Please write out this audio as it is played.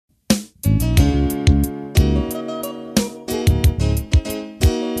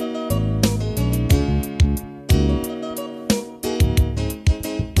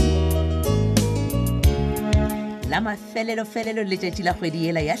felelo letšatši la kgwedi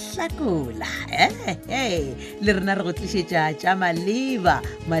ela ya Hlakola. Le rena re go tlišetša tša maleba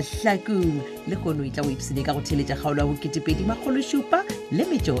mahlakong le kono itla go ipshine ka go theletša kgaolo ya bo2,7 le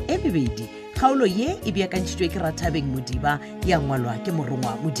metšo e mebedi. Kgaolo ye e beakantšitšwe ke Rathabeng Modiba ya ngwalwa ke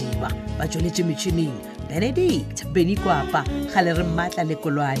Morongwa Modiba. Ba tšweletše metšhineng Benedict Benikwapa, gale re Mmatla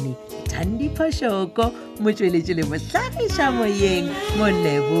Lekolwane, Thandi Phashoko, motšweletši le mohlagiša moyeng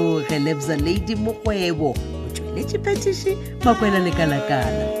Moleboge Lebza Lady Mokgwebo, motšweletši Phetiši Makwela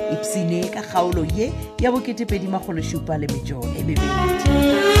Lekalakala. Ipshine ka kgaolo ye ya bo2,7 le metšo e mebedi.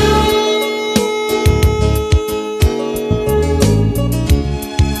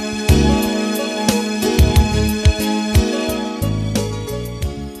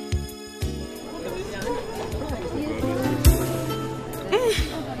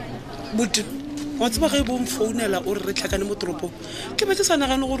 wa tseba ge bo mfounela o re tlhakane mo toropong ke betse sa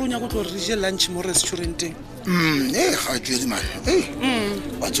nagane gore o nya go tlo re je lunch mo restauranteng ga tswedi man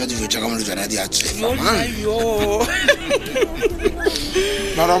wa tswa dijo tša ka molojana di a tsefa man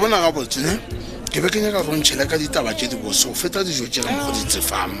mara bona ga botse ke be ke nyaka go ntšhela ka ditaba tše di bose go feta dijo tše ka mo go di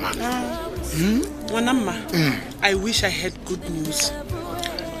tsefang man ngwana mma I wish I had good news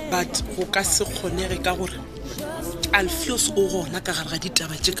but go ka se kgonege ka gore Alfios o gona ka gare ga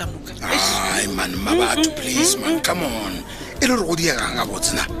ditaba tše ka moka. Ai man mabatho please man come on. E le re go diega ga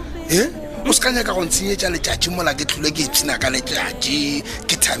botsena. O ska nyaka go ntsenyetša letšatši mola ke tlhole ke ipshina ka letšatši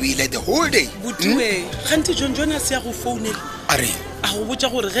ke thabile the whole day. Butuwe ganti John Jonas ya go founela. Are a go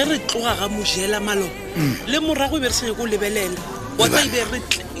botša gore ge re tloga ga mojela malo le morago be re se go lebelela. Wa tsa ibe re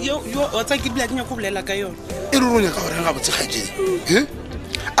yo wa tsa ke bla nya go bolela ka yona. E re ronya ka gore ga botse gaje.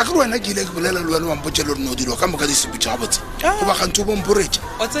 A ke wena ke ile ke bolela le wena wa mpotše le rena o dilo ka moka disepetše ga botse go ba gantse o bomporetša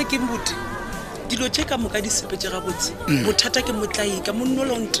wa tsa ke mbuti dilo tše ka moka disepetše ga botse bothata ke Motlaika monno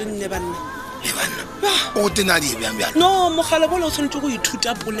lo ntenne banna le banna o tena di bjang bjang no mogala bola o tshwanetse go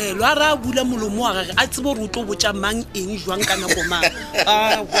ithuta polelo a ra bula molomo wa gage a tsebe gore o tlo botša mang eng jwang ka nako mang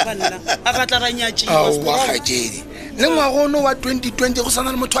go banna a batla ra nyatši wa gajedi le ngwagono wa 2020 go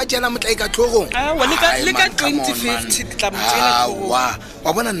sana le motho a tšela Motlaika tlhogong le ka 2050 tla motšela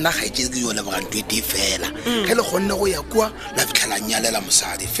wa bona nna gaetse ke yo lebogang 20 fela ge le kgonne go ya kua la fitlhela nyalela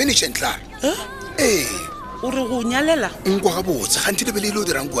mosadi finish and clear o re go nyalela nkwa ga botse gantsi le be le ile o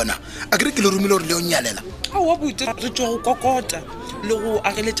dirang kuana a kere ke le romile gore le o nyalela a wa botse re tswa go kokota le go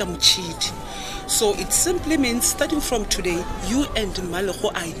ageletša motšhidi. So it simply means starting from today you and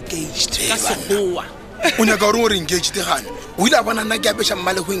Malehu are engaged ka segoa o nyaka gore o re engaged gane o ile a bona nna ke apeša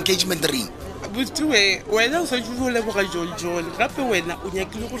Malehu engagement ring butuwe wena o sa tšo leboga joljol gape wena o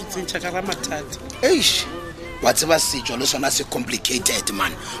nyakile gore tsentšha ka ra mathata eish wa tseba setšo le sona se complicated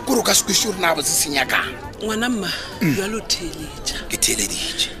man kore o ka sekweše gore na botse se nyakang ngwana mma bjalo theletša ke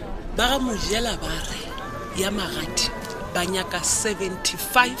theleditše ba ga mojela ba re ya magadi ba nyaka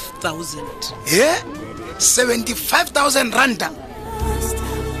 75,000 75,000 ranta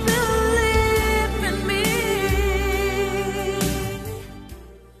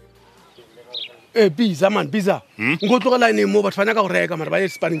Pizza man pizza ngo tlogela ene mo batho bana ka go reka mara ba ye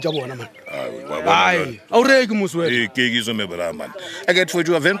spanning tša bona man ai a o reke moswe ke iso me bra man I get for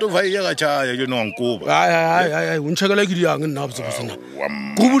you event of ya ga cha you know nkuba ai o ntšhekela ke diang nna botse bosena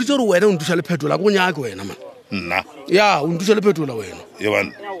go boditse gore wena o ntuša le phetola go nyake wena man nna ya o ntuša le phetola wena ye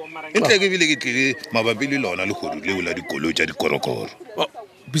bana entle ke bile ke tlile mabapi le lona le godu le ola dikolo tša dikorokoro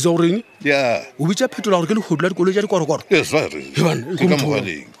pizza o reng ya o bitša phetola gore ke le godu la dikolo tša dikorokoro yes right ye bana ke ka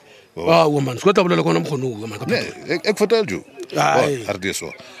mogaleng woman se tla bolela kona mokgono o man ka ek fotel ju ai a re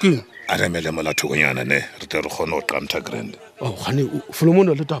so ke a re mele mola thogonyana ne re tle re kgone go qamtha grand gane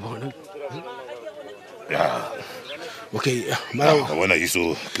Solomon le taba gona ya okay mara ga bona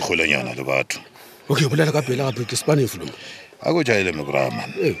iso ke golanyana le batho okay bolela ka pele gape ke Spanish Solomon a go jaile me bra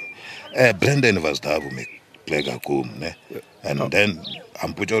man Brandon was there me plega kum ne and then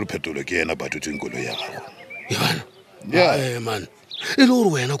amputša gore phetolo ke yena bathotseng kolo ya gago ya man e le gore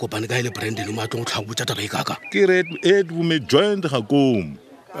wena kopane ka ile Brandon o matlo go tlhabotsa taba e kaka ke re wo me joined ga kum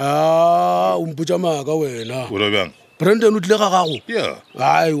o mpotša maaka wena o re bjang Brandon o tlile ga gago yeah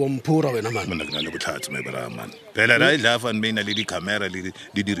ai wa mphora wena man mona ke na le botlhatsi me bra man phela la ilafa me na le di camera le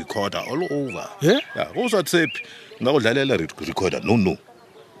di recorder all over yeah go sa tshepi nga go dlalela recorder no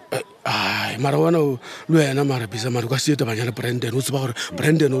ai mara wena le wena mara bisa mara ka se taba le Brandon o tseba gore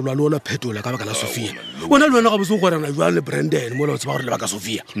Brandon o lwa phetola ka baka la Sofia wena le wena ga bose go gorana jwa le Brandon mo le tseba gore le baka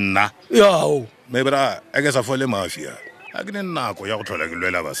Sofia nna ya me bra a ke sa fole mafia a ke ne nako ya go tlhola ke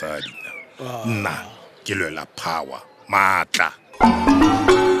lwela basadi nna ke lwela power matla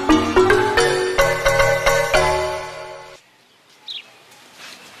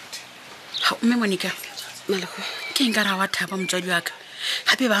mme Monica Malehu ke nka ra wa thapa motswadi wa ka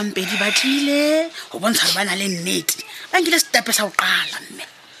gape ba Mpedi ba tlile go bontsha gore ba na le nnete ba nkile stepe sa go qala mme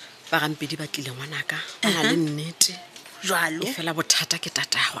ba ga Mpedi ba tlile ngwanaka ba na le nnete jalo e fela bothata ke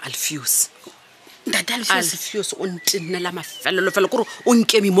tatago Alfius ntate Alfius o ntennela mafelelo fela kore o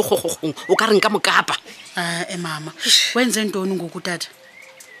nkemi mo gogogong o ka re nka mokapa mama wenze ntoni ngoku tata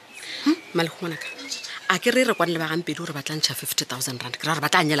Malehu ngwanaka a ke re kwane le ba ga Mpedi gore ba tlantšha 50,000 rand ke ra gore ba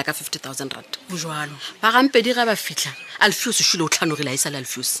tla nyela ka 50,000 rand bojalo ba ga Mpedi ga ba fitlha Alfius o shile o tlhanogile a isa le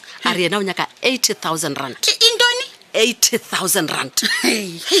Alfius a re yena o nyaka 80,000 rand intoni 80,000 rand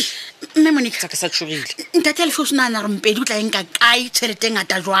mme Monica ke sa tshogile ntate Alfius na re Mpedi o tla enka kae tšhelete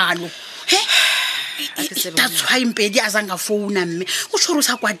ngata jwalo that's why Mpedi a zanga founa mme o tshwere o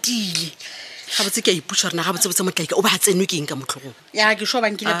sa kwatile ga botse ke a iputsa rena ga botse Motlaika o ba tsenwe ke eng ka motlhogong ya ke sho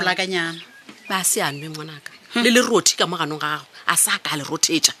bankile plakanyana ba se anwe ngwanaka le le roti ka moganong ga gago a sa ka le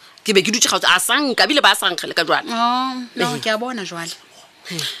rotetša ke be ke dutse gaotse a sanka bile ba sankgele ka jwale no ke a bona jwale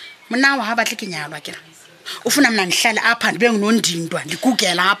mona wa ha batle ke nyalwa kera o funa mna ngihlale apha ndibe nginondindwa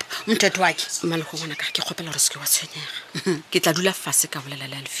ndikugela apha umthetho wakhe Malehu ngwanaka ke kgopela gore se ke wa tshwenyega ke tla dula fase ka bolela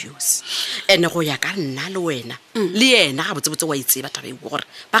le Alfius ene go ya ka nna le wena le yena ga botsebotse wa itseba taba e gore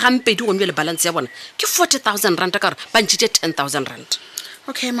ba ga Mpedi go le balance ya bona ke 40,000 rand ka gore ba ntšhitše 10,000 rand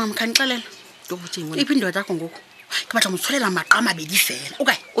okay mama ka nxelela iphindoda yakho ngoku ke batla motsholela maqa a mabedi fela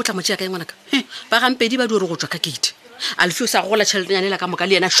okay o tla motšea kae ngwanaka ba ga Mpedi ba di gore go tswa ka gate Alfius a gola tšheletenyane ka moka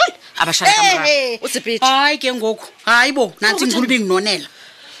le yena shul a ba šala ka morago o sepete ai ke ngoku hayi bo nansi ngulu binginonela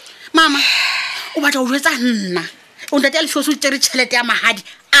mama o batla o jwetsa nna o ntate Alfius o tsere tšhelete ya mahadi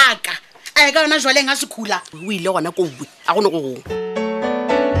aka a ka yona jwale nga sekhula o ile gona ko bue a gone go gongwe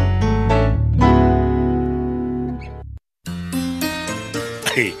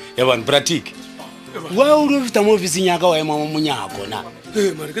Evan pratik wa o re fita mo ofising ya ka wa ema mo monyako na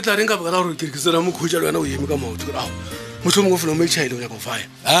mare ke tla reng ka baka la gore ke rekisela mokgotša le wena o eme ka maoto kore ao motho mongwe fela mo itšhaile o nyaka go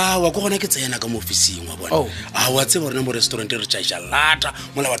faya wa ko gona ke tsena ka mo ofising wa bona wa tseba rona mo restaurant re tšaiša lata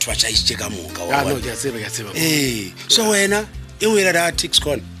mola batho ba tšaišitše ka moka ke a tseba so wena e o ela da tix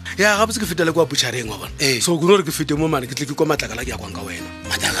con ya ga botse ke fetele kwa butšhareng wa bona so ke no gore ke fete mo mane ke tle ke kwa matlakala ke ya kwang ka wena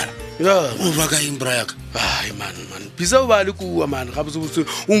matlakala ya o ba ka imbra yaka ai man bisa o ba le kua man ga botse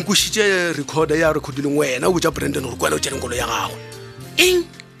o nkušitše recorder ya recordileng wena o botša Brandon gore kwela o tšereng kolo ya gago eng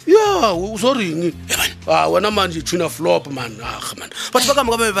ya o so reng wena man tuna flop man man batho ba ka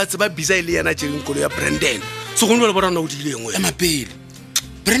moka ba tseba bisa e le yena tšereng kolo ya Brandon so gone bale borana o diileng we mapele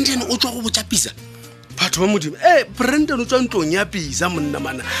Brandon o tswa go botša pisa batho ba modimo Brandon o tswa ntlong ya pisa monna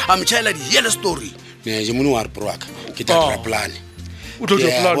mana a motšhaela di-yellow story je mone wa re proaka ke tla dira plan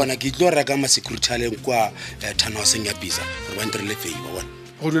bona ke tlo reka ma security aleng kwa townhouseng ya pisa gore ba ntirele favor bona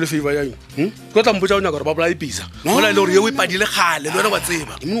go dile favor yang go tla mpotsa o nyaka gore ba bolaya pisa mola le gore ye o ipadile gale le wena wa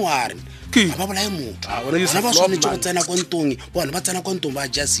tseba mone wa re ba bolae motho bona ba tshwanetse go tsena ko ntong bona ba tsena ko ntong ba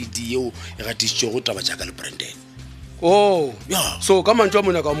ja CD eo e gatišitše go taba jaaka le Brandon so ka mantso a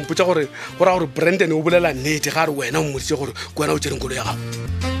monyaka o mpotsa gore go ra gore Brandon o bolela nnete ga re wena o mmoditse gore ke wena o tšereng kolo ya gago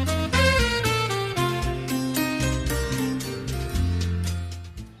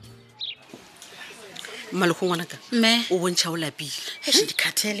Malehu ngwanaka me o bontšha o lapile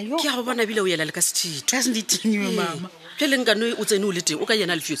dikhathele ke ya go bona bile o yela le ka sethitho ka se ditiniwe mama le leng kano o tsene o le teng o ka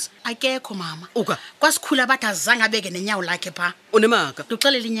yena Alfius akekho mama o ka kwa sikhula bathi azange abeke nenyawo lakhe pha o ne maka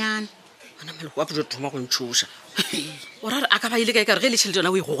ndoxelela inyani ana Malehu wa pjo thoma go ntšhoša o ra re a ka ba ile kae ka re ge le tšhelete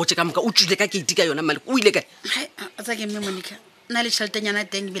yona o e gogotse ka moka o tswile ka gate ka yona Malehu o ile kae a tsa ke mme Monica nna le tšheltenyana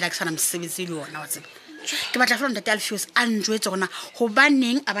teng ebile a ke sana mosebetsi le yona wa tseba ke batla fela ntate Alfius a njwetse gona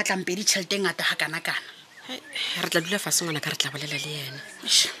gobaneng a batla Mpedi tšhelete ngata ga kana-kana re tla dula fase ngwana ka re tla bolela le yena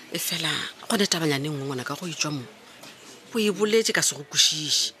e fela go netabanyane nngwe ngwana ka go itswa mo o e boletse ka se go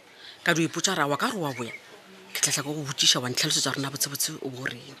kwešiše ka do ipotsa ra wa ka re wa boya ke tlatla ko go botšiša wa ntlhalosetsa rona botsebotse o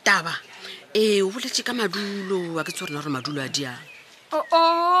boreng taba o boletse ka madulo a ke tse rena gore madulo a diang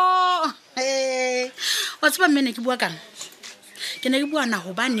wa tseba mme ne ke bua kang ke ne ke bua na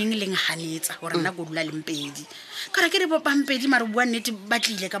gobaneng le ngganetša gore nna ko dula le Mpedi ka re ke re ba Mpedi mare bua nnete ba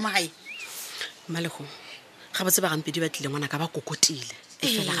tlile ka magae Malehu ga botse ba ga Mpedi ba tlile ngwana ka ba kokotile e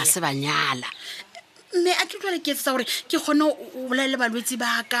fela ga se ba nyala mme a ke tlwale ke etsetsa gore ke kgone o bolele balwetse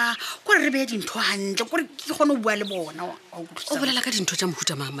ba ka kore re beye dintho gantle kore ke kgone o bua le bona o bolela ka dintho tša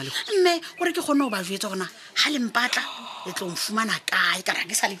mohuta mang Malehu mme gore ke kgone o ba jwetsa gona ga le mpatla le tlo mfumana kae ka ra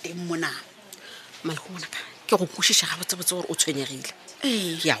ke sa le teng mona Malehu ngwanaka ke go kwešiša ga botsebotse gore o tshwenyegile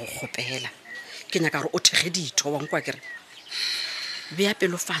ke ya go kgopela ke nyaka gore o thege ditho wankwa kere bea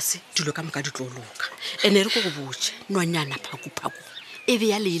pelo fase dilo ka moka di tlo loka ene re ko go botse nonyana phakuphaku e be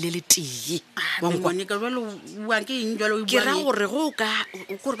ya leile le tee wa nkwa ngwane ka jalo wa ke eng jalo ke ra gore go ka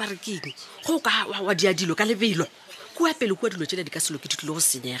gore ba re ke eng go ka wa dia dilo ka lebelo kua pele kua dilo tsela di ka selo ke ditlo go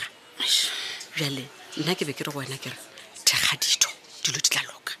senyega bjale nna ke be ke re go wena ke re thega ditho dilo di tla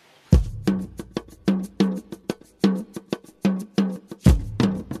loka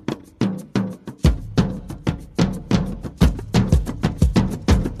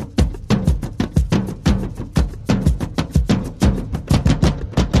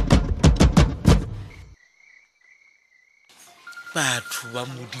batho ba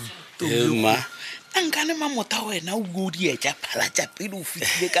modimo ma ankane mamota wena o go dietša phala tša pele o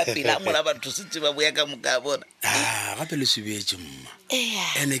fitile ka pela mola batho setse ba boya ka moka bona gape le sebetse mma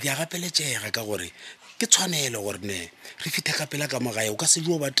ene ke a gapeletšega ka gore ke tshwanele gore ne re fithe ka pela ka mogae o ka se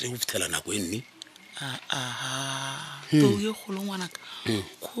dio ba teng go fitlhela nako e nne to ye kgolo ngwanaka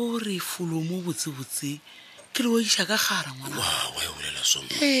kore folo mo botsebotse ke le o iša ka gara ngwana wa e bolela so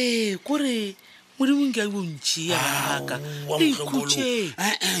kore modimong ke a bontši ya baka ikhutše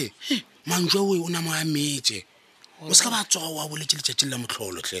manjwa oe o na mo ametse o se ka ba tsoga wa boletse letšatši la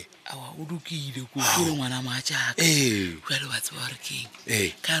motlholo tle awa o dukile kore ngwana moatšaka jale wa tseba gore keng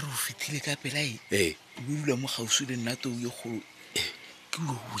ka re o fethile ka pelae o dula mo gausi le nna tou ye kgolo ke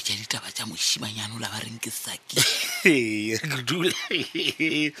ulo go ja ditaba tša mošimanyana o la ba reng ke saki dula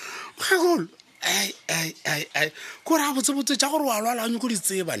kgagolo kore a botsebotse tša gore wa lwalanye ko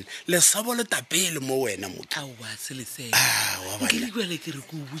ditsebane lesabo le tapele mo wena motho aowa se lesela ke le bjale ke re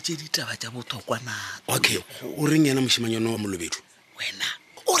ko o botse ditaba tša bothokwa nako okay o reng yena mošimanyana wa molobedu wena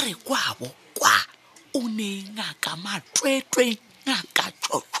o re kwabo kwa o ne ngaka matwetwe ngaka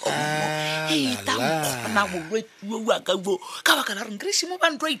tšotšomo tankgona bolwetse yo waka jo ka baka la reng ke re šimo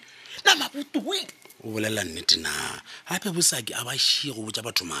bantwene na mabotoile o bolela nnete na gape bosaki a ba šie go botsa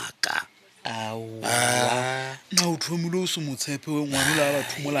batho maaka na o thomile o se motshepe we ngwane la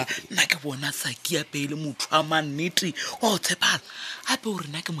batho mola nna ke bona saki ya pele motho a mannete wa o tshepana gape o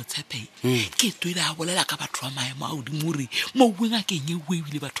rena ke motshepe ke twele a bolela ka batho ba maemo a odimo gore moueng a keng e o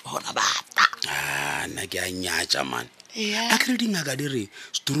ebile batho ba gona bata nna ke a nyatša man a kry dingaka di re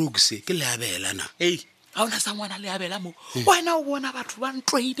stroke se ke leabelana ga ona sa ngwana le abela mo wena o bona batho ba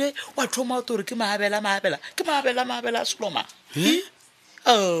ntloile wa thoma o tore ke maabela a seloma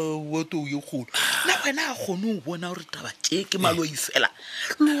to ye kgolo na wena a kgone o bona gore taba tše ke maloi fela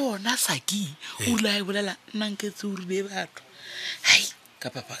le ona saki o la e bolela nna nketse o rile batho hai ka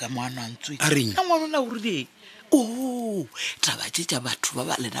papa ka moano a ntswe ka ngwana o la o rile taba tše tša batho ba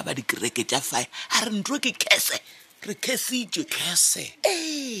ba lena ba dikereke tša fae a re ntlo ke kese re kesitše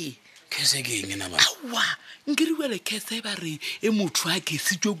kese ke eng na ba awa nkiriwele kese ba re e motho a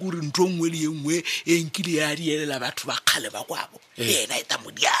kesitšwe kore ntho nngwe le ye nngwe e nkile ya dielela batho ba kgale ba kwabo ena e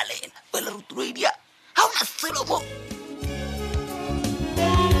tamo dialela wele rutuloidia ga ona selo mo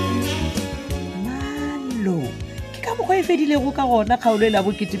malo ke ka mokgwa e fedilego ka gona kgaolo e la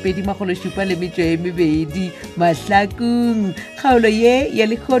bo2,7 le metšo e mebedi mahlakong kgaolo ye ya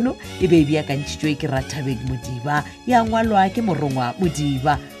lekgono e be e beakantšhitšwe ke Rathabeng Modiba ya ngwalwa ke morongwa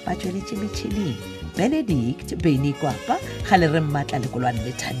Modiba ba tšweletše metšhineng Benedict Beni Kwapa ga le re mmatla lekolwane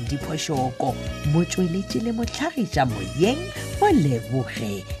le Thandi Phoshoko motsweletše le motlhagiša moyeng mo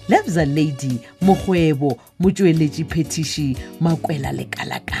Leboge Lebza Lady Mokgwebo motsweletše phetiši Makwela le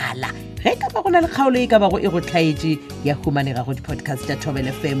Kalakala ge ka ba gona le kgaolo e ka bago e go tlhaetše ya humanega go di-podcast ya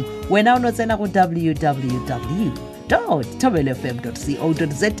Thobel FM wena o no tsena go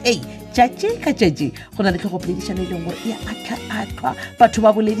www.thobelfm.co.za tšatši ka tšatši go na le tlhogopoledišano e leng gore e atlha-atlhwa batho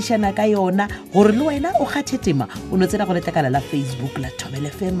ba boledišana ka yona gore le wena o kgathe tema o no tsena go letlakala la Facebook la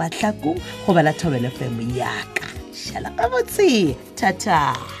Thobel FM Mahlakong goba la Thobel FM yaka šala gabotse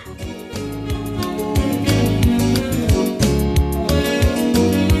thata